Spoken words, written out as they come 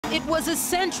It was a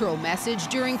central message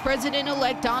during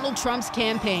President-elect Donald Trump's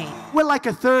campaign. We're like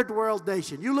a third world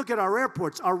nation. You look at our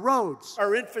airports, our roads.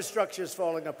 Our infrastructure is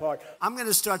falling apart. I'm going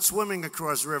to start swimming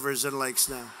across rivers and lakes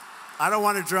now. I don't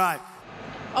want to drive.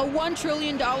 A $1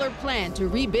 trillion plan to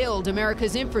rebuild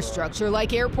America's infrastructure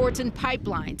like airports and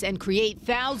pipelines and create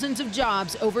thousands of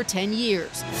jobs over 10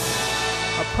 years.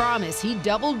 A promise he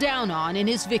doubled down on in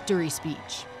his victory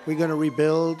speech. We're going to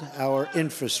rebuild our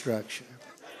infrastructure,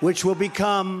 which will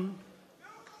become,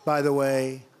 by the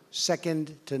way,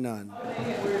 second to none.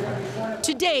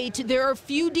 To date, there are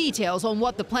few details on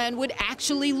what the plan would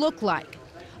actually look like.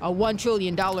 A $1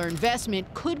 trillion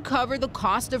investment could cover the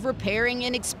cost of repairing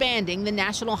and expanding the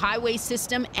national highway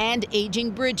system and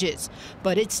aging bridges,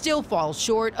 but it still falls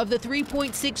short of the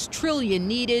 $3.6 trillion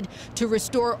needed to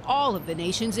restore all of the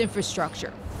nation's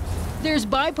infrastructure. There's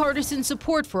bipartisan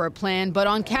support for a plan, but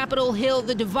on Capitol Hill,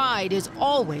 the divide is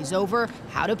always over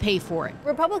how to pay for it.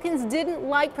 Republicans didn't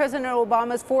like President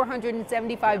Obama's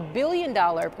 $475 billion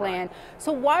plan,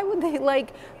 so why would they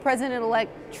like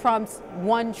President-elect Trump's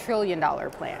 $1 trillion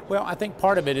plan? Well, I think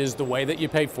part of it is the way that you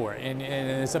pay for it, and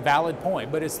it's a valid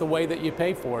point, but it's the way that you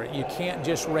pay for it. You can't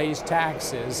just raise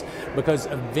taxes because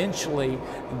eventually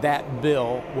that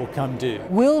bill will come due.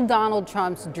 Will Donald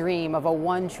Trump's dream of a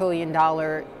 $1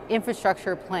 trillion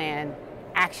infrastructure plan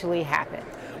actually happen?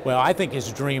 Well, I think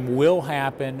his dream will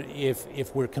happen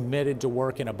if we're committed to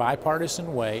work in a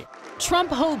bipartisan way. Trump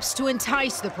hopes to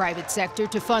entice the private sector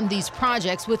to fund these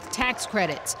projects with tax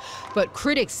credits. But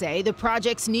critics say the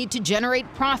projects need to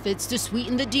generate profits to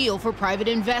sweeten the deal for private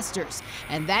investors.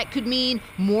 And that could mean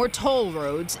more toll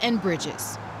roads and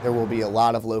bridges. There will be a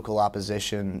lot of local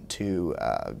opposition to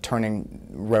turning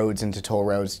roads into toll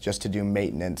roads just to do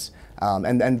maintenance.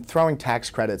 And throwing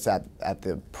tax credits at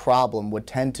the problem would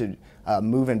tend to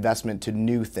move investment to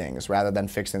new things rather than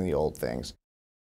fixing the old things.